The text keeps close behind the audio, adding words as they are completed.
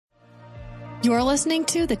You're listening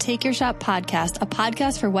to the Take Your Shot podcast, a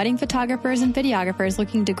podcast for wedding photographers and videographers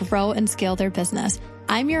looking to grow and scale their business.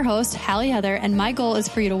 I'm your host, Hallie Heather, and my goal is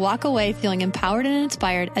for you to walk away feeling empowered and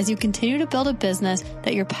inspired as you continue to build a business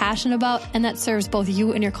that you're passionate about and that serves both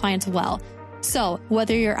you and your clients well. So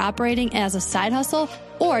whether you're operating as a side hustle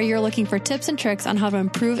or you're looking for tips and tricks on how to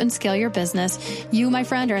improve and scale your business, you, my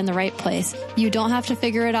friend, are in the right place. You don't have to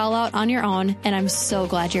figure it all out on your own, and I'm so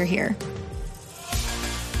glad you're here.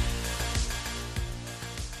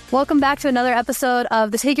 Welcome back to another episode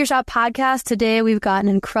of the Take Your Shot podcast. Today, we've got an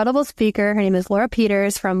incredible speaker. Her name is Laura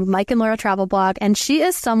Peters from Mike and Laura Travel Blog, and she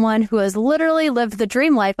is someone who has literally lived the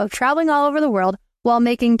dream life of traveling all over the world while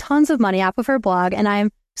making tons of money off of her blog. And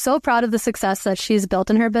I'm so proud of the success that she's built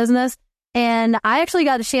in her business. And I actually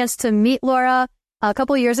got a chance to meet Laura a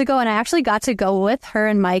couple of years ago, and I actually got to go with her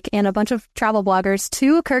and Mike and a bunch of travel bloggers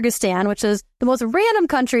to Kyrgyzstan, which is the most random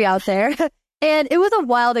country out there. And it was a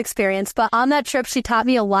wild experience, but on that trip, she taught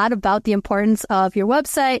me a lot about the importance of your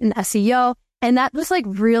website and SEO. And that just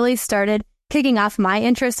really started kicking off my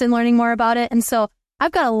interest in learning more about it. And so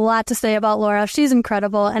I've got a lot to say about Laura. She's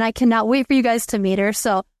incredible, and I cannot wait for you guys to meet her.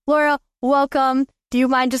 So Laura, welcome. Do you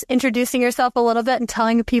mind just introducing yourself a little bit and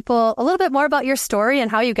telling people a little bit more about your story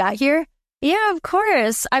and how you got here? Yeah, of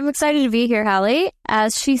course. I'm excited to be here, Hallie.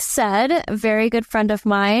 As she said, a very good friend of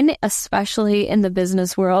mine, especially in the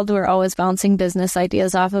business world. We're always bouncing business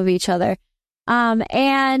ideas off of each other.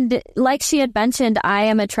 And like she had mentioned, I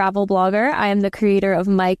am a travel blogger. I am the creator of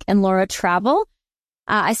Mike and Laura Travel.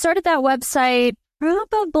 I started that website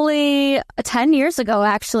probably 10 years ago,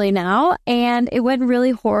 actually now, and it went really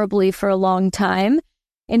horribly for a long time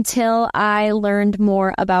until I learned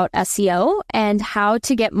more about SEO and how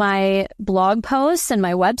to get my blog posts and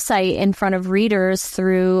my website in front of readers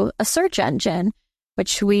through a search engine,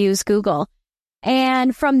 which we use Google.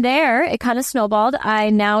 And from there, it kind of snowballed. I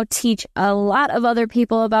now teach a lot of other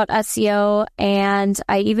people about SEO, and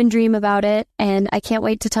I even dream about it, and I can't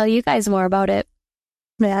wait to tell you guys more about it.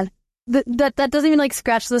 Man, that doesn't even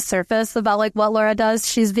scratch the surface about what Laura does.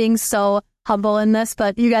 She's being so humble in this,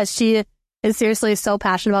 but you guys, she is seriously so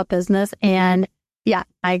passionate about business. And yeah,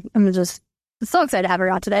 I'm just so excited to have her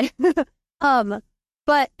on today.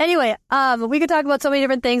 But anyway, we could talk about so many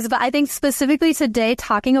different things, but I think specifically today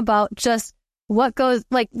talking about just what goes,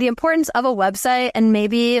 the importance of a website and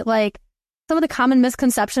maybe some of the common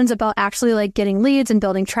misconceptions about actually getting leads and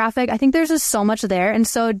building traffic. I think there's just so much there. And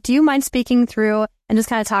so do you mind speaking through and just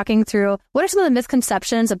kind of talking through what are some of the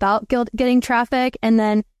misconceptions about getting traffic, and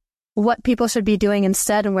then what people should be doing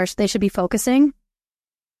instead and where they should be focusing?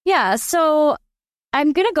 Yeah, so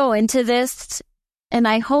I'm going to go into this, and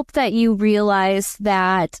I hope that you realize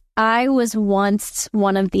that I was once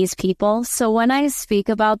one of these people. So when I speak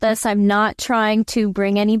about this, I'm not trying to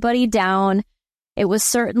bring anybody down. It was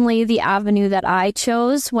certainly the avenue that I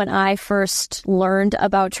chose when I first learned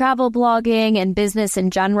about travel blogging and business in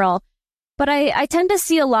general. But I tend to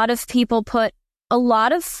see a lot of people put a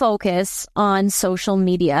lot of focus on social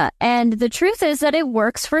media. And the truth is that it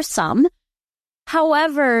works for some.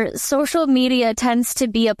 However, social media tends to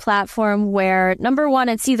be a platform where, number one,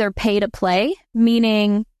 it's either pay to play,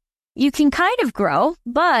 meaning you can kind of grow,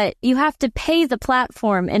 but you have to pay the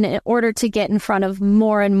platform in order to get in front of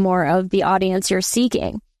more and more of the audience you're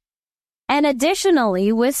seeking. And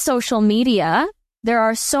additionally, with social media, there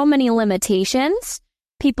are so many limitations.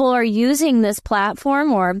 People are using this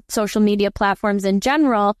platform or social media platforms in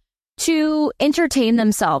general to entertain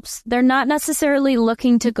themselves. They're not necessarily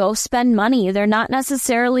looking to go spend money. They're not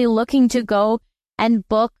necessarily looking to go and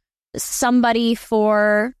book somebody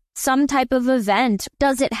for some type of event.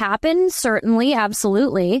 Does it happen? Certainly,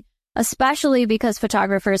 absolutely. Especially because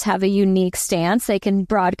photographers have a unique stance. They can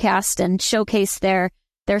broadcast and showcase their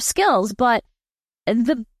skills. But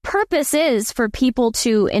the purpose is for people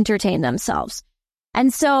to entertain themselves.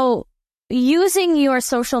 And so using your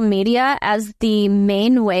social media as the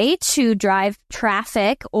main way to drive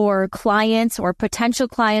traffic or clients or potential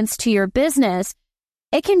clients to your business,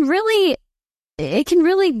 it can really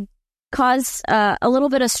cause a little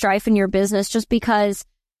bit of strife in your business, just because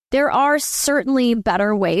there are certainly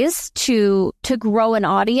better ways to grow an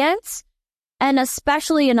audience, and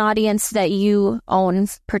especially an audience that you own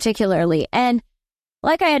particularly. And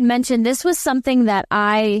like I had mentioned, this was something that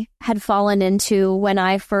I had fallen into when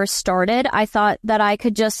I first started. I thought that I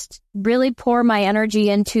could just really pour my energy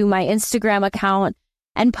into my Instagram account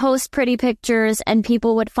and post pretty pictures, and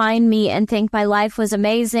people would find me and think my life was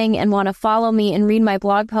amazing and want to follow me and read my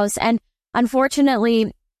blog posts. And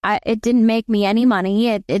unfortunately, it didn't make me any money.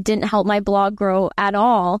 It didn't help my blog grow at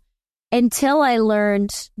all until I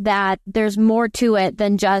learned that there's more to it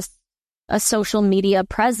than just a social media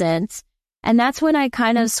presence. And that's when I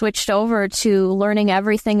kind of switched over to learning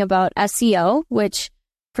everything about SEO, which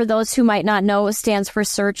for those who might not know, stands for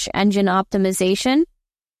search engine optimization.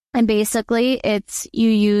 And basically it's you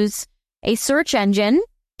use a search engine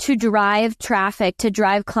to drive traffic, to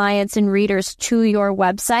drive clients and readers to your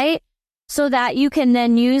website so that you can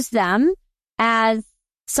then use them as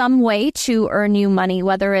some way to earn you money,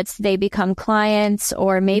 whether it's they become clients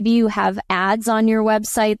or maybe you have ads on your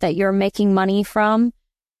website that you're making money from,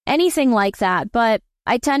 anything like that. But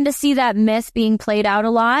I tend to see that myth being played out a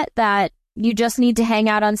lot, that you just need to hang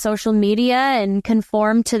out on social media and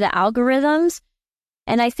conform to the algorithms.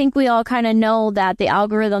 And I think we all kind of know that the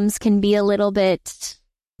algorithms can be a little bit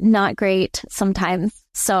not great sometimes.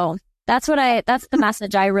 So that's the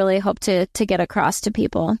message I really hope to get across to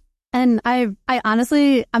people. And I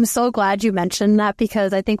honestly, I'm so glad you mentioned that,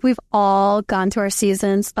 because I think we've all gone through our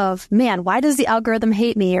seasons of, man, why does the algorithm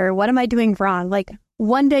hate me? Or what am I doing wrong? Like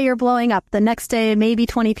one day you're blowing up, the next day maybe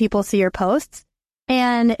 20 people see your posts.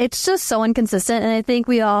 And it's just so inconsistent. And I think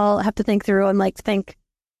we all have to think through and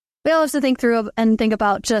think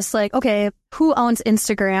about just like, okay, who owns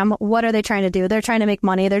Instagram? What are they trying to do? They're trying to make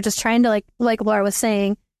money. They're just trying to, like Laura was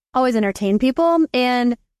saying, always entertain people.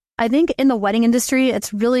 And I think in the wedding industry,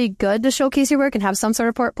 it's really good to showcase your work and have some sort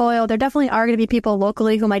of portfolio. There definitely are going to be people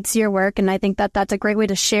locally who might see your work. And I think that that's a great way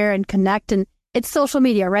to share and connect. And it's social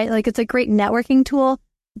media, right? Like it's a great networking tool,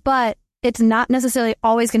 but it's not necessarily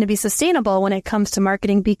always going to be sustainable when it comes to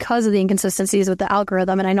marketing because of the inconsistencies with the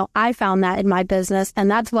algorithm. And I know I found that in my business.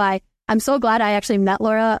 And that's why I'm so glad I actually met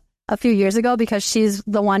Laura a few years ago, because she's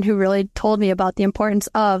the one who really told me about the importance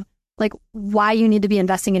of like why you need to be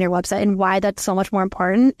investing in your website and why that's so much more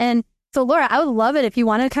important. And so Laura, I would love it if you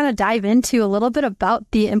want to kind of dive into a little bit about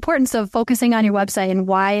the importance of focusing on your website and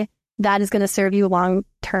why that is going to serve you long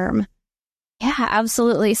term. Yeah,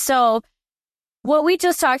 absolutely. So what we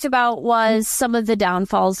just talked about was some of the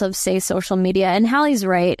downfalls of, say, social media. And Hallie's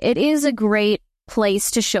right. It is a great place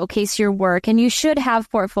to showcase your work, and you should have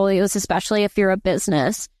portfolios, especially if you're a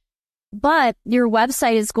business. But your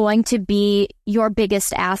website is going to be your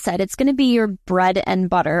biggest asset. It's going to be your bread and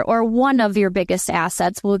butter, or one of your biggest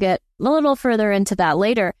assets. We'll get a little further into that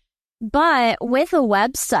later. But with a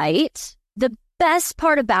website, the best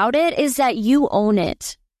part about it is that you own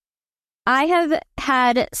it. I have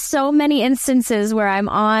had so many instances where I'm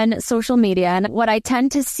on social media, and what I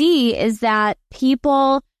tend to see is that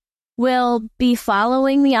people will be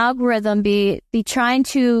following the algorithm, be trying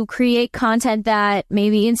to create content that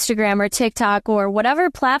maybe Instagram or TikTok or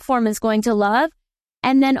whatever platform is going to love.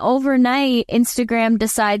 And then overnight, Instagram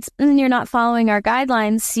decides, you're not following our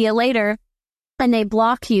guidelines, see you later. And they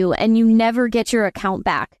block you and you never get your account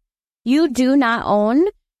back. You do not own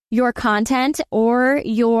your content or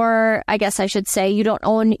you don't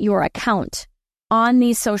own your account on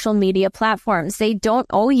these social media platforms. They don't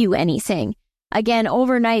owe you anything. Again,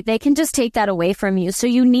 overnight, they can just take that away from you. So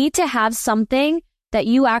you need to have something that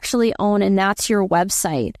you actually own, and that's your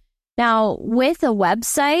website. Now, with a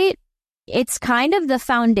website, it's kind of the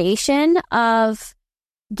foundation of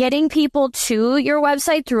getting people to your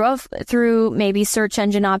website through maybe search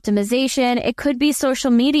engine optimization. It could be social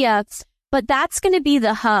media, but that's going to be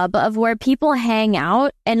the hub of where people hang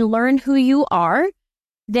out and learn who you are.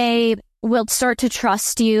 They will start to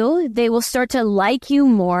trust you. They will start to like you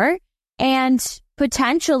more and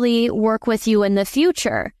potentially work with you in the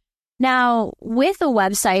future. Now, with a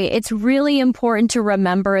website, it's really important to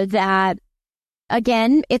remember that,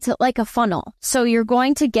 again, it's like a funnel. So you're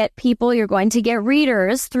going to get people, you're going to get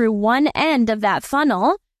readers through one end of that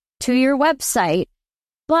funnel to your website,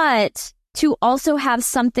 but to also have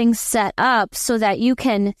something set up so that you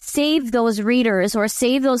can save those readers or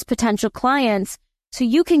save those potential clients so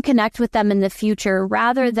you can connect with them in the future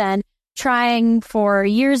rather than trying for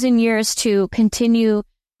years and years to continue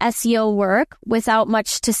SEO work without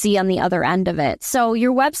much to see on the other end of it. So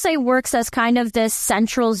your website works as kind of this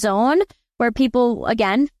central zone where people,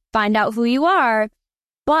 again, find out who you are.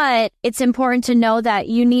 But it's important to know that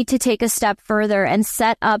you need to take a step further and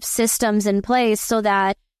set up systems in place so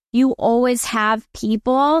that you always have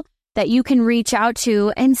people that you can reach out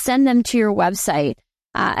to and send them to your website.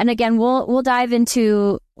 And again, we'll dive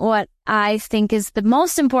into what I think is the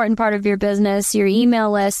most important part of your business, your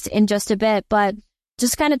email list, in just a bit, but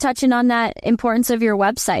just kind of touching on that importance of your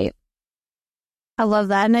website. I love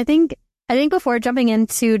that. And I think before jumping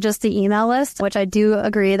into just the email list, which I do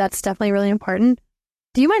agree, that's definitely really important.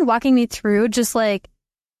 Do you mind walking me through just like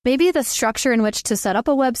maybe the structure in which to set up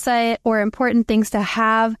a website or important things to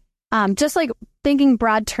have, just like thinking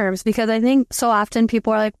broad terms, because I think so often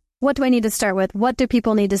people are like, what do I need to start with? What do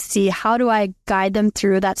people need to see? How do I guide them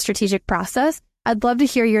through that strategic process? I'd love to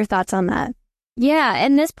hear your thoughts on that. Yeah,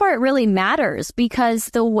 and this part really matters because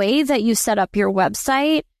the way that you set up your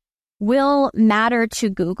website will matter to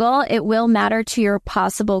Google. It will matter to your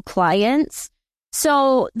possible clients.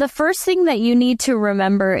 So the first thing that you need to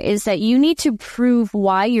remember is that you need to prove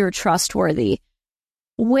why you're trustworthy.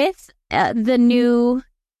 With the new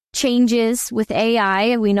changes with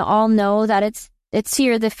AI, we all know that it's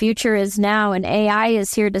here, the future is now, and AI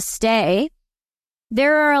is here to stay.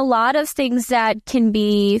 There are a lot of things that can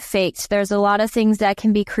be faked. There's a lot of things that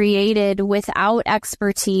can be created without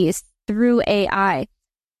expertise through AI.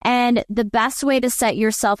 And the best way to set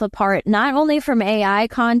yourself apart, not only from AI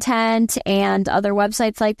content and other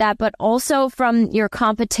websites like that, but also from your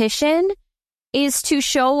competition, is to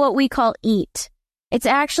show what we call EAT. It's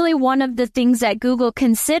actually one of the things that Google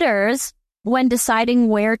considers when deciding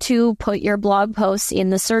where to put your blog posts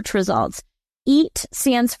in the search results. EAT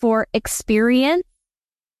stands for experience,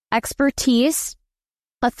 expertise,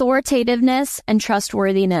 authoritativeness, and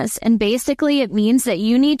trustworthiness. And basically, it means that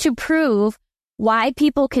you need to prove why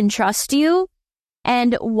people can trust you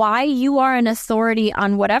and why you are an authority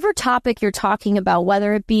on whatever topic you're talking about,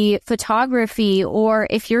 whether it be photography or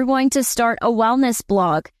if you're going to start a wellness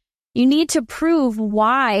blog. You need to prove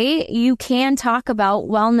why you can talk about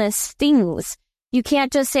wellness things. You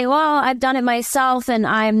can't just say, well, I've done it myself and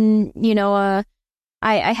I'm,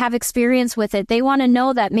 I have experience with it. They want to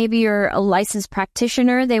know that maybe you're a licensed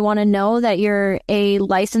practitioner. They want to know that you're a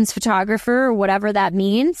licensed photographer or whatever that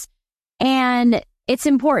means. And it's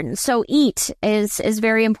important. So EAT is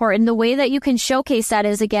very important. The way that you can showcase that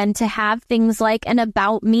is, again, to have things like an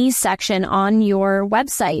About Me section on your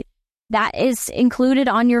website. That is included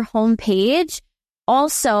on your homepage,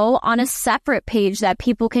 also on a separate page that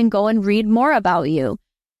people can go and read more about you.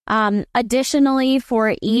 Additionally, for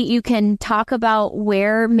EAT, you can talk about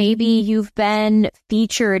where maybe you've been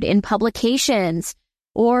featured in publications,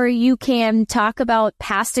 or you can talk about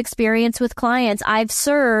past experience with clients. I've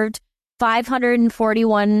served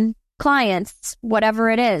 541 clients, whatever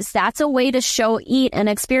it is. That's a way to show EAT an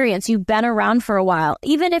experience. You've been around for a while.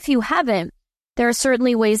 Even if you haven't, there are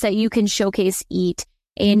certainly ways that you can showcase EAT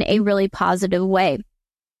in a really positive way.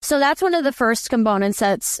 So that's one of the first components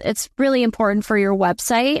that's it's really important for your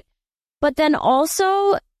website, but then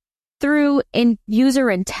also through user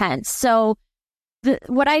intent. So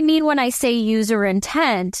what I mean when I say user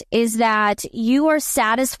intent is that you are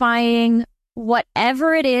satisfying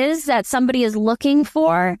whatever it is that somebody is looking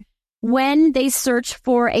for when they search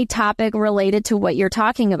for a topic related to what you're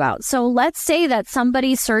talking about. So let's say that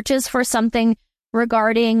somebody searches for something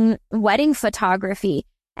regarding wedding photography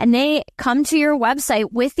and they come to your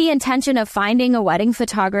website with the intention of finding a wedding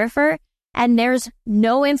photographer, and there's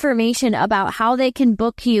no information about how they can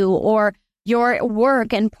book you or your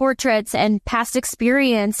work and portraits and past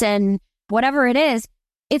experience and whatever it is.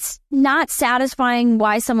 It's not satisfying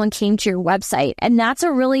why someone came to your website. And that's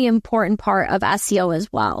a really important part of SEO as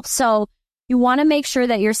well. So you want to make sure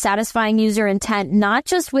that you're satisfying user intent, not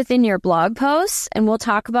just within your blog posts, and we'll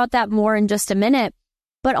talk about that more in just a minute,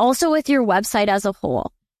 but also with your website as a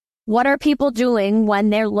whole. What are people doing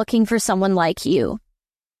when they're looking for someone like you?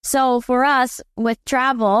 So for us, with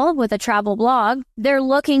a travel blog, they're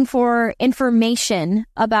looking for information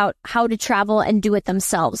about how to travel and do it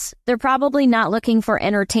themselves. They're probably not looking for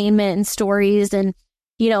entertainment and stories and,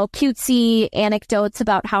 cutesy anecdotes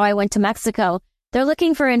about how I went to Mexico. They're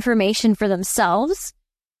looking for information for themselves.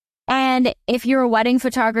 And if you're a wedding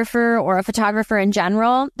photographer or a photographer in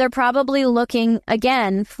general, they're probably looking,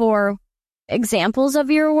 again, for examples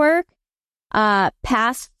of your work,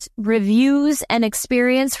 past reviews and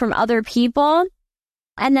experience from other people,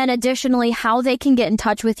 and then additionally how they can get in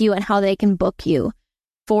touch with you and how they can book you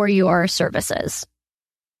for your services.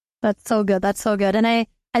 That's so good. That's so good. And I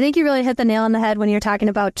think you really hit the nail on the head when you're talking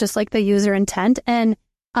about just like the user intent. And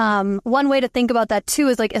one way to think about that too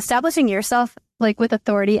is like establishing yourself like with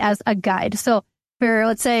authority as a guide. So for,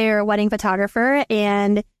 let's say you're a wedding photographer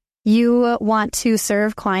and you want to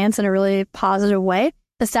serve clients in a really positive way,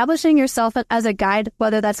 establishing yourself as a guide,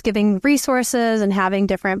 whether that's giving resources and having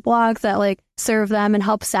different blogs that like serve them and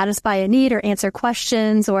help satisfy a need or answer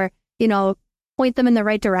questions or, point them in the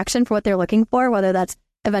right direction for what they're looking for, whether that's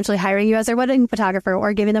eventually hiring you as their wedding photographer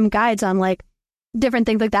or giving them guides on like different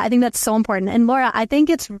things like that. I think that's so important. And Laura, I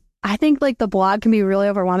think like the blog can be really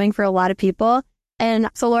overwhelming for a lot of people. And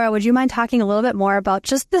so Laura, would you mind talking a little bit more about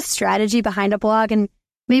just the strategy behind a blog and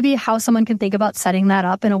maybe how someone can think about setting that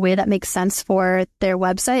up in a way that makes sense for their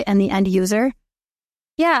website and the end user?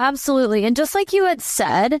 Yeah, absolutely. And just like you had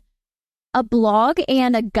said, a blog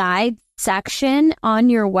and a guide section on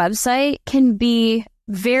your website can be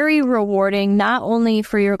very rewarding, not only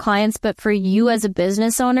for your clients, but for you as a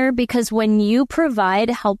business owner, because when you provide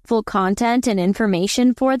helpful content and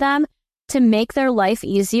information for them to make their life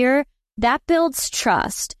easier, that builds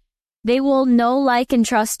trust. They will know, like, and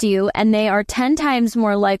trust you, and they are 10 times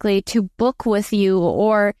more likely to book with you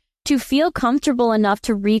or to feel comfortable enough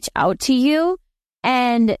to reach out to you.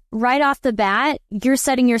 And right off the bat, you're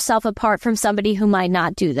setting yourself apart from somebody who might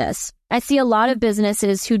not do this. I see a lot of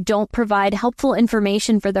businesses who don't provide helpful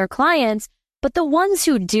information for their clients, but the ones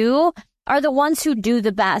who do are the ones who do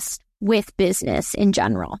the best with business in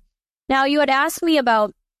general. Now, you had asked me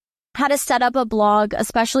about how to set up a blog,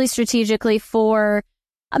 especially strategically for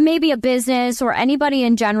maybe a business or anybody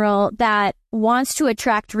in general that wants to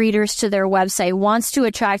attract readers to their website, wants to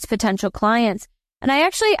attract potential clients. And I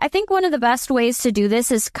think one of the best ways to do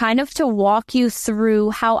this is kind of to walk you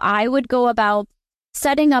through how I would go about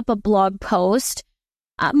setting up a blog post.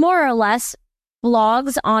 More or less,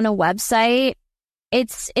 blogs on a website,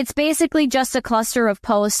 it's basically just a cluster of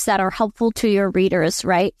posts that are helpful to your readers,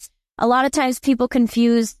 right? A lot of times people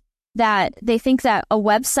confuse that. They think that a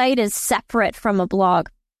website is separate from a blog.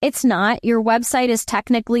 It's not. Your website is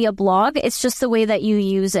technically a blog. It's just the way that you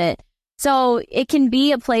use it. So it can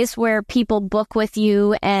be a place where people book with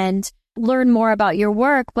you and learn more about your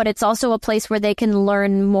work, but it's also a place where they can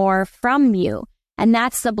learn more from you. And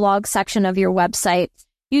that's the blog section of your website.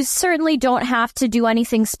 You certainly don't have to do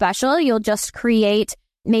anything special. You'll just create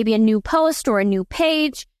maybe a new post or a new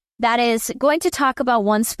page that is going to talk about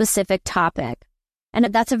one specific topic. And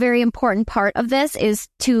that's a very important part of this, is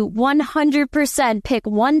to 100% pick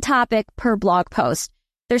one topic per blog post.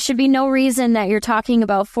 There should be no reason that you're talking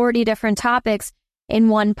about 40 different topics in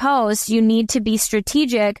one post. You need to be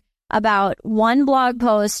strategic about one blog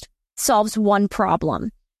post solves one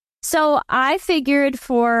problem. So I figured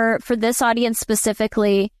for this audience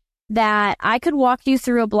specifically that I could walk you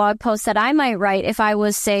through a blog post that I might write if I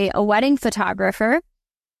was, say, a wedding photographer.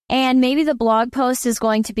 And maybe the blog post is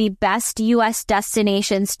going to be best U.S.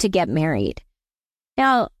 destinations to get married.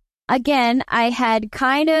 Now, again, I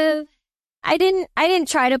didn't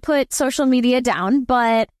try to put social media down,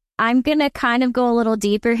 but I'm going to kind of go a little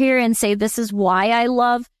deeper here and say this is why I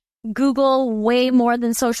love Google way more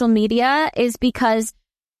than social media, is because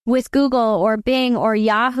with Google or Bing or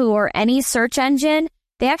Yahoo or any search engine,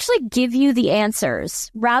 they actually give you the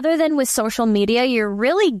answers. Rather than with social media, you're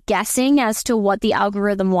really guessing as to what the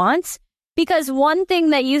algorithm wants, because one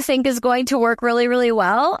thing that you think is going to work really, really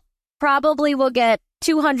well probably will get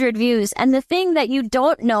 200 views. And the thing that you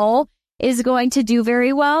don't know is going to do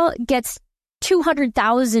very well gets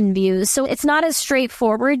 200,000 views. So it's not as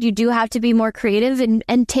straightforward. You do have to be more creative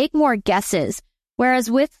and take more guesses.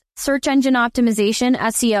 Whereas with search engine optimization,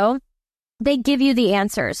 SEO, they give you the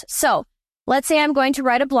answers. So let's say I'm going to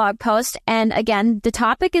write a blog post, and again, the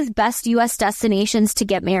topic is best U.S. destinations to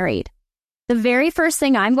get married. The very first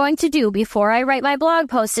thing I'm going to do before I write my blog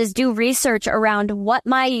post is do research around what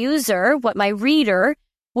my reader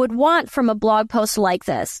would want from a blog post like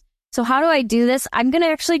this. So how do I do this? I'm going to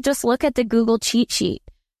actually just look at the Google cheat sheet.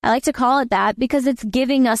 I like to call it that because it's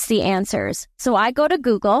giving us the answers. So I go to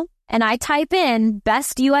Google and I type in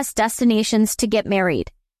best U.S. destinations to get married.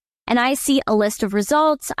 And I see a list of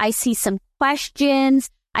results. I see some questions.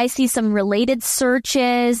 I see some related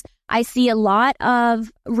searches. I see a lot of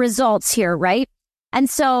results here, right? And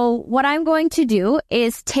so what I'm going to do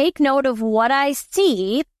is take note of what I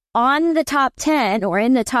see on the top 10 or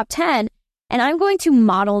in the top 10, and I'm going to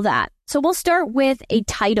model that. So we'll start with a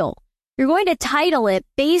title. You're going to title it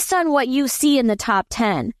based on what you see in the top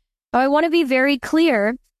 10. But I want to be very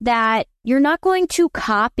clear that you're not going to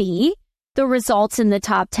copy the results in the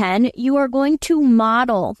top 10. You are going to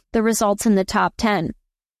model the results in the top 10.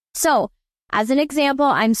 So as an example,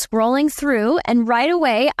 I'm scrolling through and right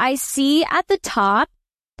away I see at the top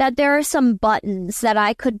that there are some buttons that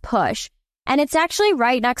I could push. And it's actually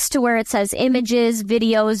right next to where it says images,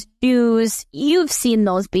 videos, news. You've seen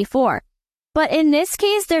those before. But in this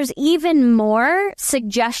case, there's even more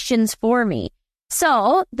suggestions for me.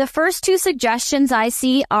 So the first two suggestions I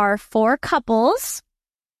see are for couples.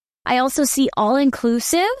 I also see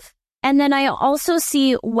all-inclusive. And then I also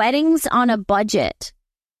see weddings on a budget.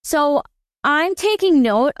 So I'm taking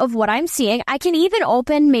note of what I'm seeing. I can even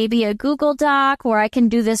open maybe a Google Doc, or I can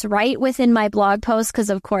do this right within my blog post because,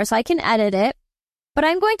 of course, I can edit it. But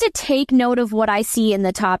I'm going to take note of what I see in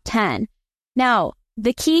the top 10. Now,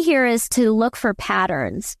 the key here is to look for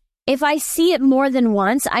patterns. If I see it more than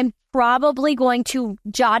once, I'm probably going to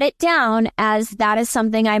jot it down, as that is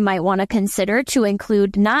something I might want to consider to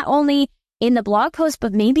include not only in the blog post,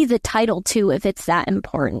 but maybe the title too, if it's that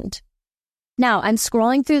important. Now, I'm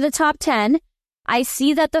scrolling through the top 10. I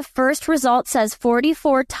see that the first result says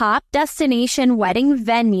 44 top destination wedding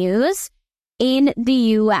venues in the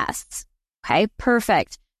U.S. Okay,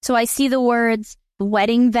 perfect. So I see the words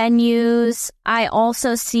wedding venues. I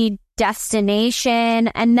also see destination.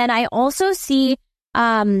 And then I also see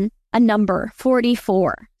a number,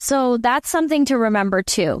 44. So that's something to remember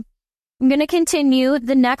too. I'm going to continue.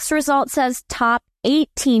 The next result says top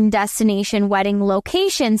 18 destination wedding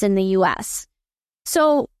locations in the U.S.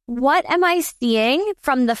 So what am I seeing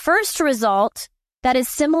from the first result that is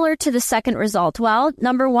similar to the second result? Well,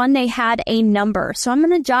 number one, they had a number. So I'm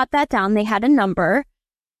going to jot that down. They had a number.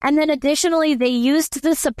 And then additionally, they used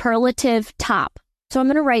the superlative top. So I'm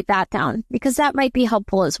going to write that down because that might be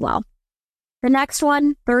helpful as well. The next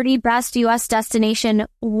one, 30 best U.S. destination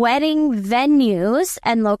wedding venues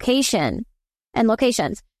and locations.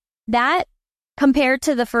 That compared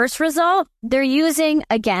to the first result, they're using,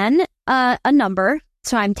 again, a number.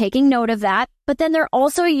 So I'm taking note of that. But then they're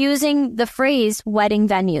also using the phrase wedding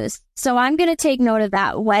venues. So I'm going to take note of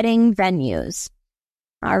that, wedding venues.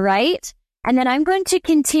 All right. And then I'm going to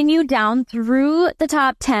continue down through the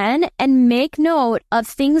top 10 and make note of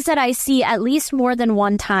things that I see at least more than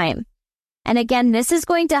one time. And again, this is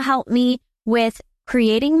going to help me with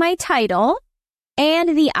creating my title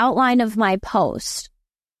and the outline of my post.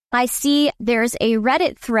 I see there's a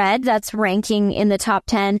Reddit thread that's ranking in the top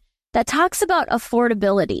 10 that talks about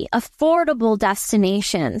affordability, affordable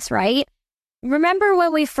destinations, right? Remember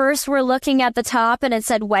when we first were looking at the top and it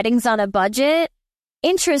said weddings on a budget?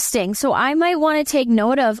 Interesting. So I might want to take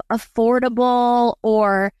note of affordable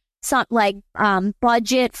or something like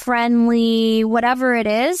budget friendly, whatever it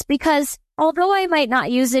is, because although I might not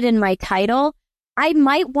use it in my title, I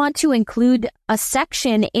might want to include a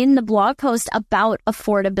section in the blog post about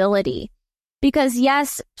affordability. Because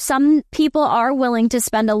yes, some people are willing to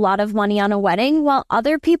spend a lot of money on a wedding, while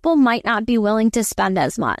other people might not be willing to spend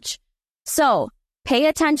as much. So pay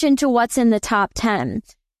attention to what's in the top 10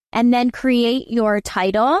 and then create your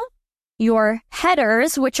title, your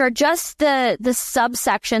headers, which are just the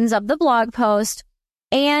subsections of the blog post,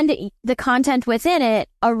 and the content within it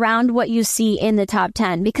around what you see in the top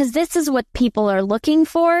 10, because this is what people are looking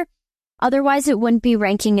for. Otherwise, it wouldn't be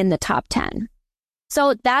ranking in the top 10.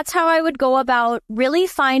 So that's how I would go about really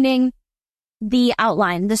finding the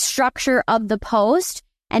outline, the structure of the post,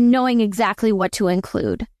 and knowing exactly what to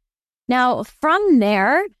include. Now, from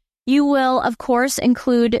there, you will, of course,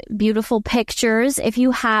 include beautiful pictures if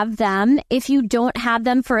you have them. If you don't have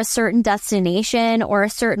them for a certain destination or a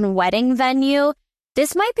certain wedding venue,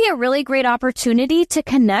 this might be a really great opportunity to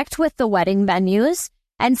connect with the wedding venues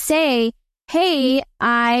and say, hey,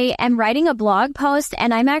 I am writing a blog post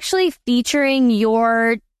and I'm actually featuring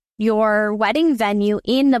your wedding venue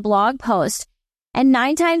in the blog post. And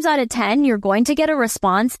 9 times out of 10, you're going to get a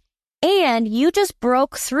response. And you just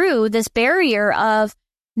broke through this barrier of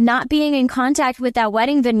not being in contact with that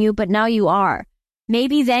wedding venue, but now you are.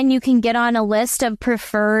 Maybe then you can get on a list of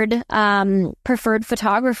preferred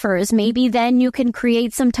photographers. Maybe then you can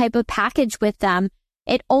create some type of package with them.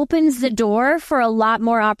 It opens the door for a lot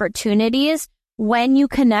more opportunities when you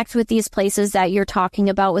connect with these places that you're talking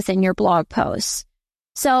about within your blog posts.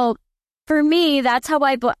 So for me, that's how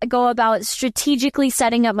I go about strategically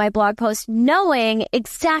setting up my blog post, knowing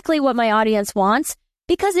exactly what my audience wants,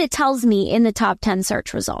 because it tells me in the top 10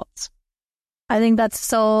 search results. I think that's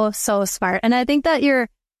so smart. And I think that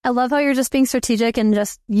I love how you're just being strategic and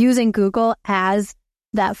just using Google as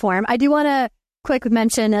that form. I do want to quick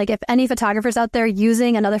mention, like, if any photographers out there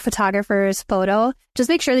using another photographer's photo, just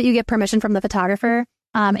make sure that you get permission from the photographer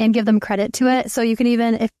and give them credit to it. So you can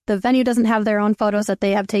even, if the venue doesn't have their own photos that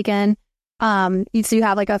they have taken, so you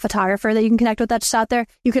have like a photographer that you can connect with that's out there,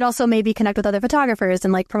 you could also maybe connect with other photographers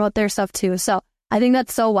and like promote their stuff too. So I think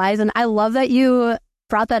that's so wise. And I love that you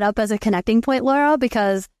brought that up as a connecting point, Laura,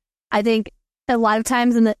 because I think a lot of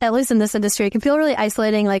times, at least in this industry, it can feel really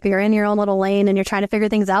isolating. Like you're in your own little lane and you're trying to figure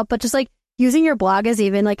things out. But just like using your blog as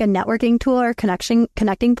even like a networking tool or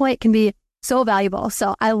connecting point can be so valuable.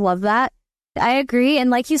 So I love that. I agree. And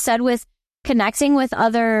like you said, with connecting with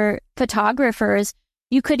other photographers,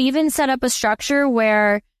 you could even set up a structure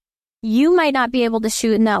where you might not be able to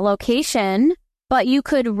shoot in that location, but you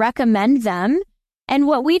could recommend them. And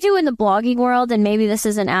what we do in the blogging world, and maybe this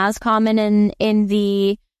isn't as common in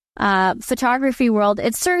the photography world,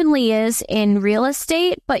 it certainly is in real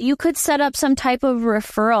estate, but you could set up some type of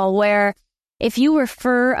referral where if you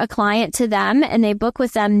refer a client to them and they book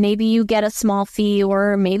with them, maybe you get a small fee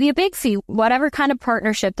or maybe a big fee, whatever kind of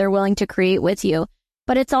partnership they're willing to create with you.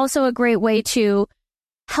 But it's also a great way to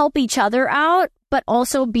help each other out, but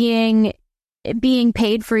also being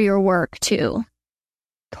paid for your work too.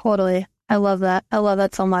 Totally. I love that. I love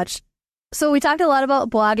that so much. So we talked a lot about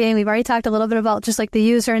blogging. We've already talked a little bit about just like the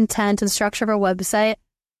user intent and structure of our website.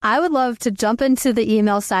 I would love to jump into the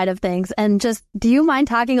email side of things and just, do you mind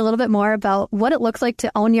talking a little bit more about what it looks like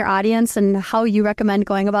to own your audience and how you recommend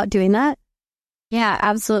going about doing that? Yeah,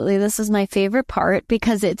 absolutely. This is my favorite part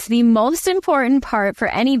because it's the most important part for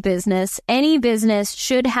any business. Any business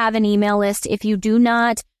should have an email list. If you do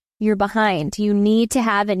not, you're behind. You need to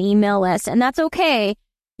have an email list, and that's okay.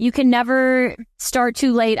 You can never start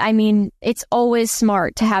too late. I mean, it's always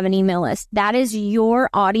smart to have an email list. That is your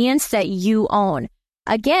audience that you own.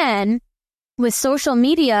 Again, with social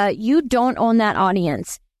media, you don't own that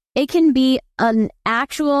audience. It can be an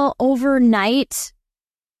actual overnight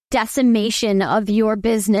decimation of your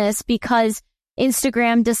business because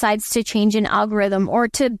Instagram decides to change an algorithm or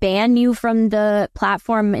to ban you from the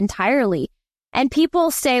platform entirely. And people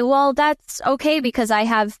say, well, that's okay because I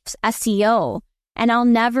have SEO and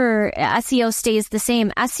SEO stays the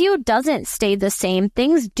same. SEO doesn't stay the same.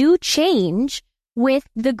 Things do change with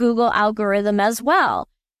the Google algorithm as well.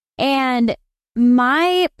 And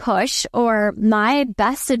my push or my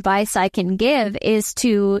best advice I can give is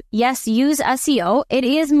to, yes, use SEO. It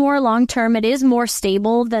is more long-term. It is more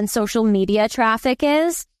stable than social media traffic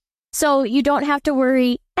is. So you don't have to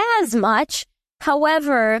worry as much.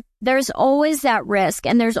 However, there's always that risk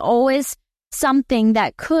and there's always something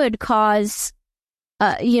that could cause,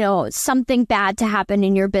 something bad to happen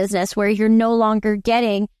in your business where you're no longer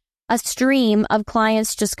getting a stream of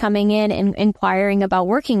clients just coming in and inquiring about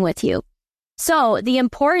working with you. So the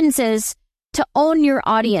importance is to own your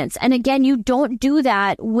audience. And again, you don't do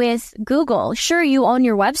that with Google. Sure, you own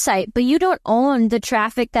your website, but you don't own the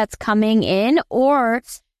traffic that's coming in or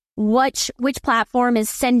which platform is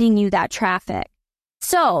sending you that traffic.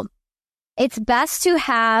 So it's best to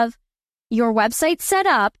have your website set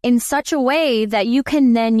up in such a way that you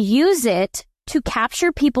can then use it to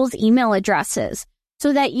capture people's email addresses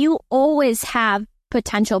so that you always have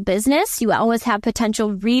potential business. You always have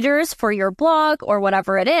potential readers for your blog or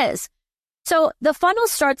whatever it is. So the funnel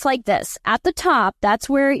starts like this. At the top, that's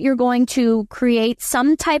where you're going to create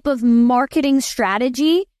some type of marketing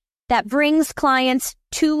strategy that brings clients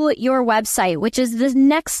to your website, which is the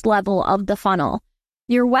next level of the funnel.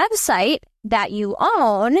 Your website that you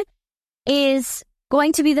own is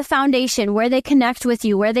going to be the foundation where they connect with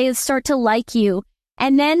you, where they start to like you.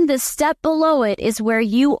 And then the step below it is where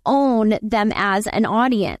you own them as an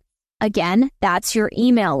audience. Again, that's your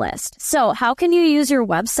email list. So how can you use your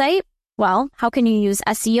website? Well, how can you use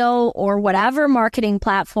SEO or whatever marketing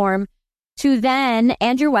platform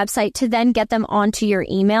and your website to then get them onto your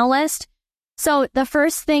email list? So the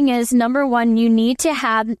first thing is, number one, you need to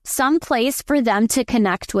have some place for them to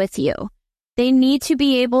connect with you. They need to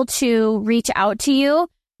be able to reach out to you.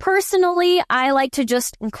 Personally, I like to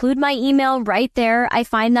just include my email right there. I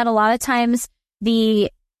find that a lot of times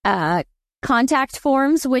the contact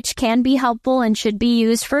forms, which can be helpful and should be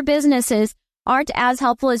used for businesses, aren't as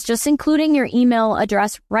helpful as just including your email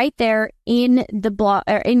address right there in the blog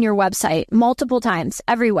or in your website multiple times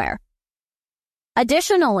everywhere.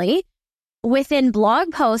 Additionally, within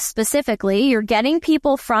blog posts specifically, you're getting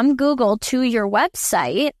people from Google to your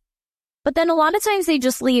website. But then a lot of times they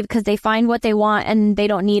just leave because they find what they want and they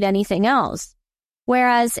don't need anything else.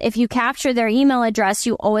 Whereas if you capture their email address,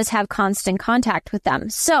 you always have constant contact with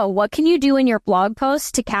them. So what can you do in your blog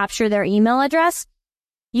post to capture their email address?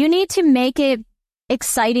 You need to make it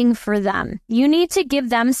exciting for them. You need to give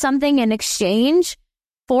them something in exchange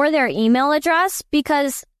for their email address,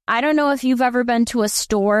 because I don't know if you've ever been to a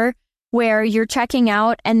store where you're checking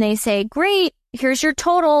out and they say, great, here's your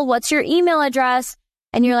total. What's your email address?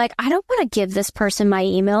 And you're like, I don't want to give this person my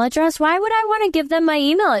email address. Why would I want to give them my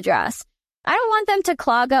email address? I don't want them to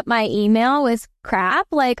clog up my email with crap.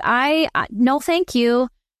 Like, no, thank you.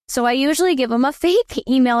 So I usually give them a fake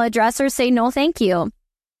email address or say, no, thank you.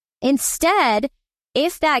 Instead,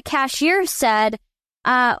 if that cashier said,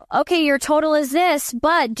 okay, your total is this,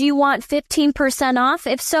 but do you want 15% off?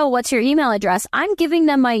 If so, what's your email address? I'm giving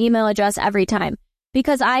them my email address every time,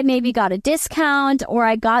 because I maybe got a discount or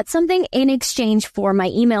I got something in exchange for my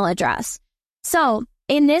email address. So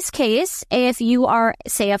in this case, if you are,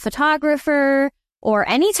 say, a photographer or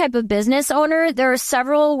any type of business owner, there are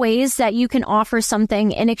several ways that you can offer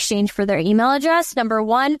something in exchange for their email address. Number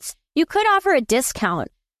one, you could offer a discount.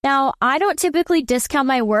 Now, I don't typically discount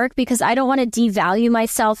my work because I don't want to devalue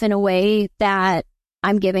myself in a way that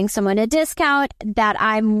I'm giving someone a discount that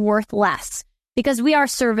I'm worth less. Because we're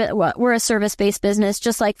a service-based business,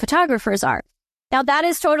 just like photographers are. Now, that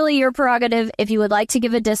is totally your prerogative. If you would like to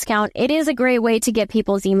give a discount, it is a great way to get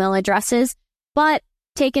people's email addresses, but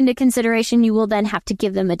take into consideration you will then have to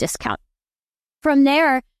give them a discount. From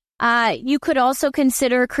there, you could also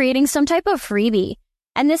consider creating some type of freebie.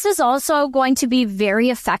 And this is also going to be very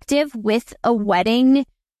effective with a wedding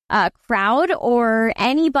crowd or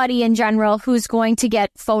anybody in general who's going to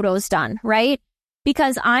get photos done, right?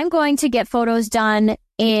 Because I'm going to get photos done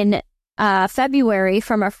in February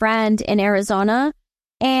from a friend in Arizona,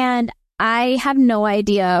 and I have no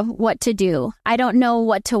idea what to do. I don't know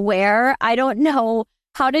what to wear. I don't know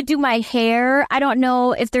how to do my hair. I don't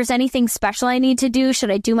know if there's anything special I need to do.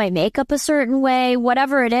 Should I do my makeup a certain way?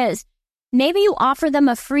 Whatever it is. Maybe you offer them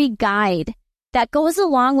a free guide that goes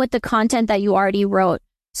along with the content that you already wrote.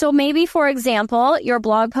 So maybe, for example, your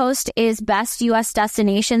blog post is best U.S.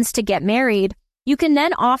 destinations to get married. You can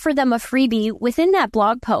then offer them a freebie within that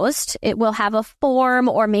blog post. It will have a form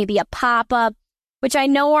or maybe a pop-up, which I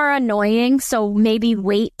know are annoying. So maybe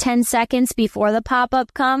wait 10 seconds before the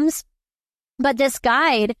pop-up comes. But this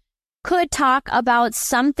guide could talk about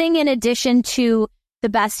something in addition to the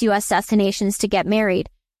best U.S. destinations to get married.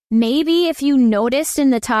 Maybe if you noticed in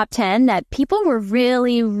the top 10 that people were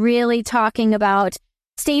really, really talking about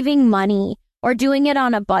saving money or doing it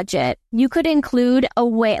on a budget, you could include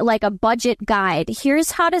a budget guide.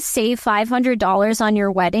 Here's how to save $500 on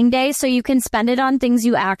your wedding day so you can spend it on things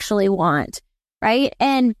you actually want, right?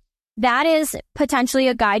 And that is potentially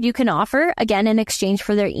a guide you can offer, again, in exchange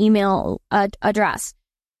for their email address.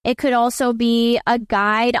 It could also be a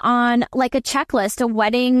guide on like a checklist, a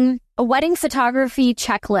wedding photography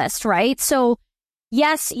checklist, right? So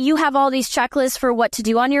yes, you have all these checklists for what to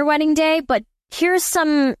do on your wedding day, but here's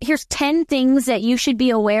 10 things that you should be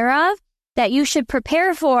aware of, that you should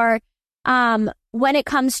prepare for when it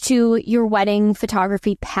comes to your wedding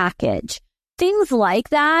photography package. Things like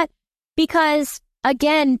that, because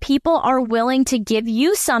again, people are willing to give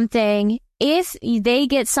you something if they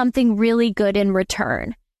get something really good in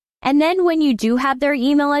return. And then when you do have their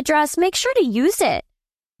email address, make sure to use it.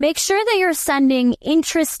 Make sure that you're sending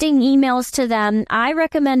interesting emails to them. I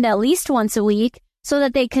recommend at least once a week so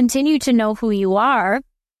that they continue to know who you are.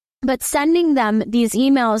 But sending them these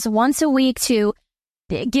emails once a week to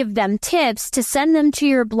give them tips, to send them to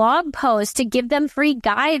your blog post, to give them free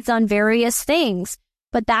guides on various things.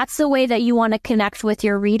 But that's the way that you want to connect with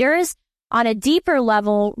your readers on a deeper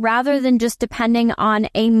level rather than just depending on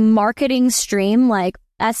a marketing stream like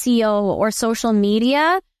SEO or social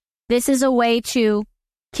media. This is a way to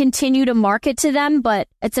continue to market to them, but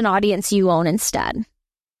it's an audience you own instead.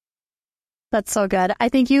 That's so good. I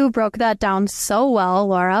think you broke that down so well,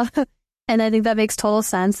 Laura. And I think that makes total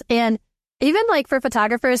sense. And even like for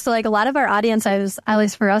photographers, so like a lot of our audience, at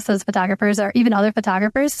least for us as photographers, or even other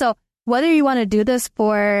photographers. So whether you want to do this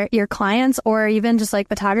for your clients or even just like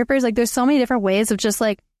photographers, like there's so many different ways of just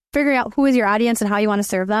like figuring out who is your audience and how you want to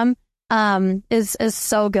serve them, is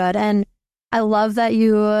so good. And I love that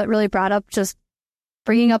you really brought up just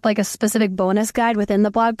bringing up like a specific bonus guide within the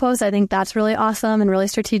blog post. I think that's really awesome and really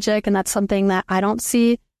strategic. And that's something that I don't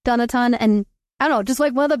see done a ton. And I don't know, just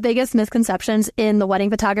like one of the biggest misconceptions in the wedding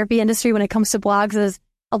photography industry when it comes to blogs is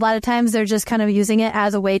a lot of times they're just kind of using it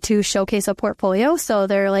as a way to showcase a portfolio. So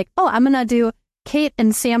they're like, oh, I'm going to do Kate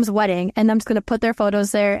and Sam's wedding and I'm just going to put their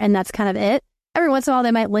photos there and that's kind of it. Every once in a while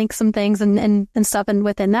they might link some things and stuff and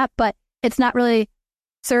within that, but it's not really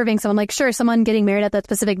serving someone. Like, sure, someone getting married at that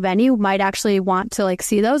specific venue might actually want to like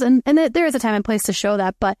see those. And there is a time and place to show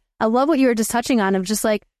that. But I love what you were just touching on of just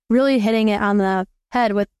like really hitting it on the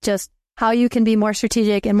head with just how you can be more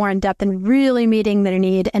strategic and more in depth and really meeting their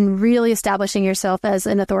need and really establishing yourself as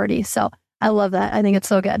an authority. So I love that. I think it's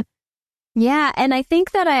so good. Yeah. And I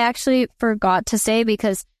think that I actually forgot to say,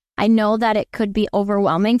 because I know that it could be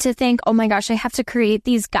overwhelming to think, oh my gosh, I have to create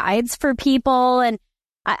these guides for people and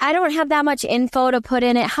I don't have that much info to put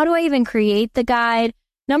in it. How do I even create the guide?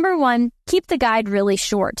 Number one, keep the guide really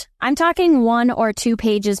short. I'm talking 1 or 2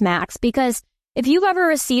 pages max, because if you've ever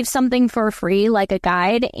received something for free, like a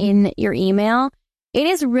guide in your email, it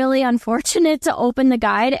is really unfortunate to open the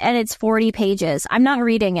guide and it's 40 pages. I'm not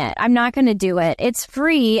reading it. I'm not going to do it. It's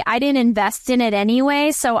free. I didn't invest in it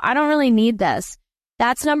anyway, so I don't really need this.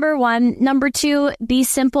 That's number one. Number 2, be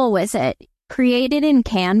simple with it. Create it in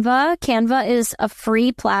Canva. Canva is a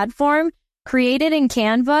free platform. Create it in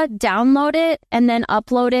Canva, download it, and then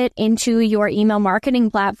upload it into your email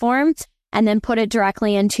marketing platform, and then put it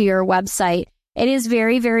directly into your website. It is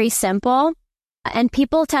very, very simple, and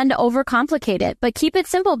people tend to overcomplicate it, but keep it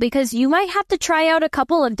simple because you might have to try out a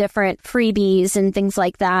couple of different freebies and things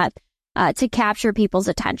like that to capture people's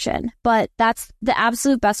attention. But that's the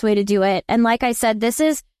absolute best way to do it. And like I said,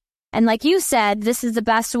 like you said, this is the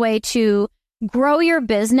best way to grow your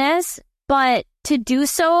business, but to do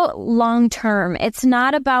so long term. It's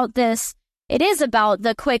not about this it is about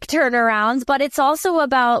the quick turnarounds, but it's also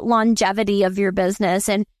about longevity of your business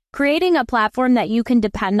and creating a platform that you can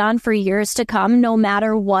depend on for years to come, no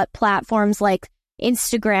matter what platforms like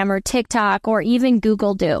Instagram or TikTok or even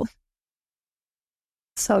Google do.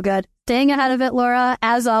 So good. Staying ahead of it, Laura,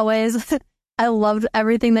 as always. I loved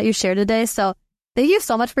everything that you shared today. So thank you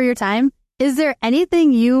so much for your time. Is there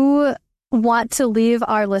anything you want to leave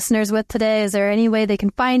our listeners with today? Is there any way they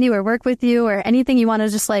can find you or work with you, or anything you want to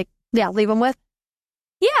just leave them with?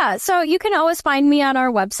 Yeah, so you can always find me on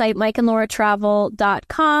our website,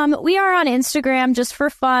 MikeandLauraTravel.com. We are on Instagram just for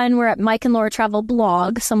fun. We're at Mike and Laura Travel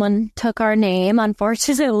Blog. Someone took our name,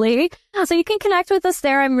 unfortunately. So you can connect with us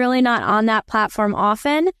there. I'm really not on that platform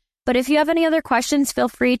often. But if you have any other questions, feel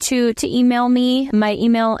free to email me. My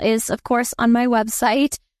email is, of course, on my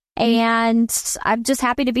website. And I'm just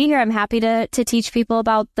happy to be here. I'm happy to teach people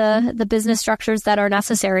about the business structures that are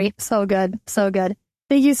necessary. So good. So good.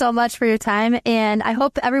 Thank you so much for your time. And I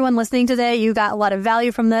hope everyone listening today, you got a lot of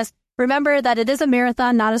value from this. Remember that it is a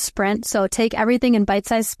marathon, not a sprint. So take everything in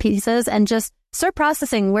bite-sized pieces and just start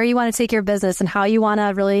processing where you want to take your business and how you want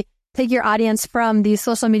to really take your audience from these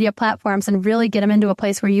social media platforms and really get them into a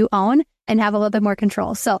place where you own and have a little bit more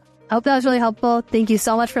control. So I hope that was really helpful. Thank you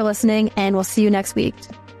so much for listening, and we'll see you next week.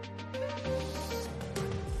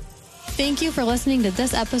 Thank you for listening to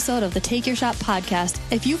this episode of the Take Your Shot podcast.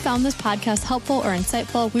 If you found this podcast helpful or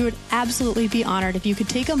insightful, we would absolutely be honored if you could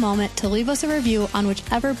take a moment to leave us a review on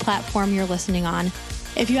whichever platform you're listening on.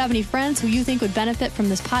 If you have any friends who you think would benefit from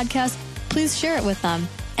this podcast, please share it with them.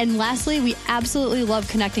 And lastly, we absolutely love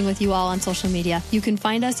connecting with you all on social media. You can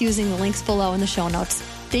find us using the links below in the show notes.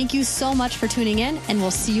 Thank you so much for tuning in, and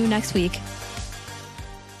we'll see you next week.